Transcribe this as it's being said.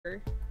Do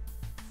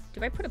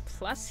I put a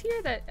plus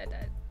here? That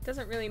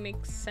doesn't really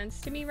make sense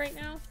to me right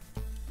now.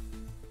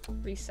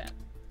 Reset.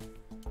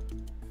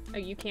 Oh,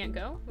 you can't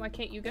go? Why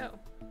can't you go?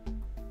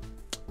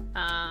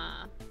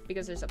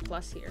 Because there's a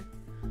plus here.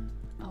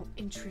 Oh,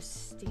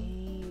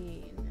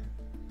 interesting.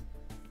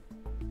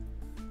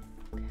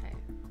 Okay.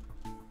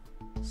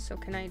 So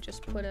can I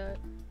just put a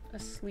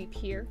sleep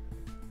here?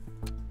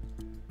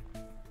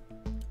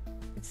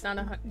 It's not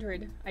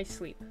 100, I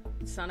sleep.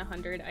 It's not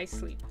 100, I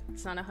sleep.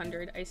 It's not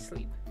 100, I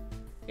sleep.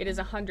 It is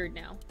 100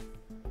 now.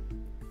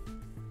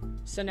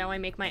 So now I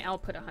make my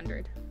output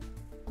 100.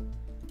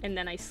 And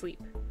then I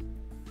sleep.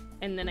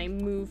 And then I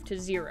move to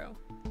 0.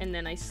 And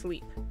then I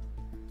sleep.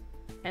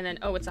 And then,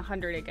 oh, it's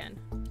 100 again.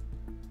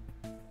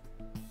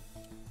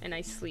 And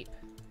I sleep.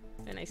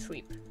 And I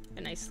sleep.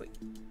 And I sleep.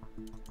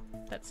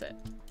 That's it.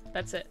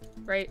 That's it,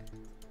 right?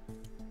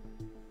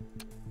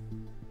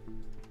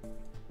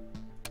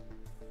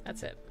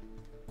 That's it.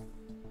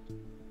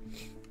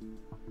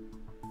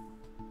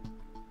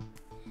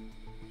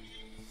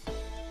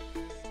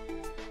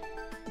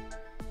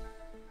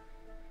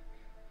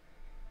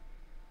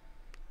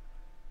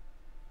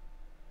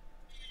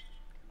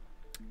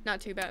 Not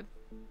too bad.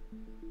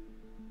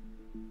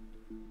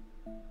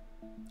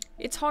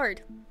 It's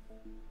hard.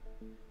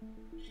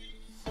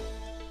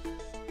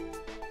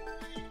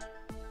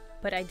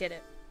 But I did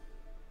it.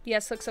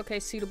 Yes, looks okay,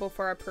 suitable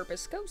for our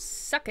purpose. Go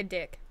suck a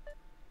dick.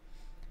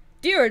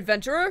 Dear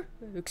adventurer,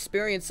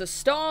 experience the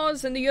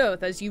stars and the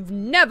earth as you've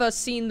never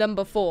seen them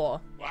before.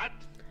 What?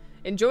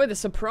 Enjoy the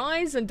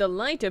surprise and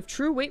delight of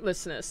true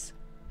weightlessness.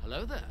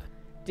 Hello there.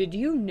 Did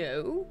you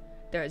know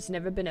there has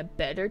never been a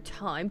better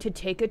time to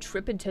take a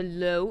trip into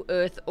low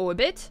Earth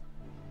orbit?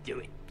 Do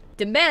it.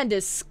 Demand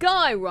is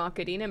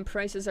skyrocketing and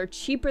prices are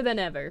cheaper than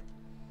ever.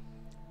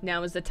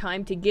 Now is the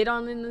time to get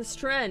on in this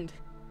trend,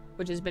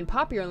 which has been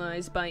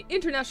popularized by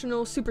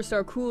international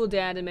superstar Cool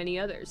Dad and many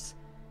others.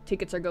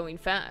 Tickets are going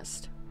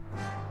fast.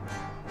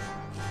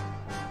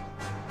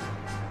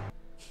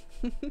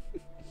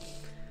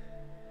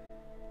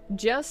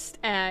 Just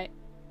at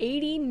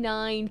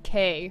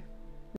 89K.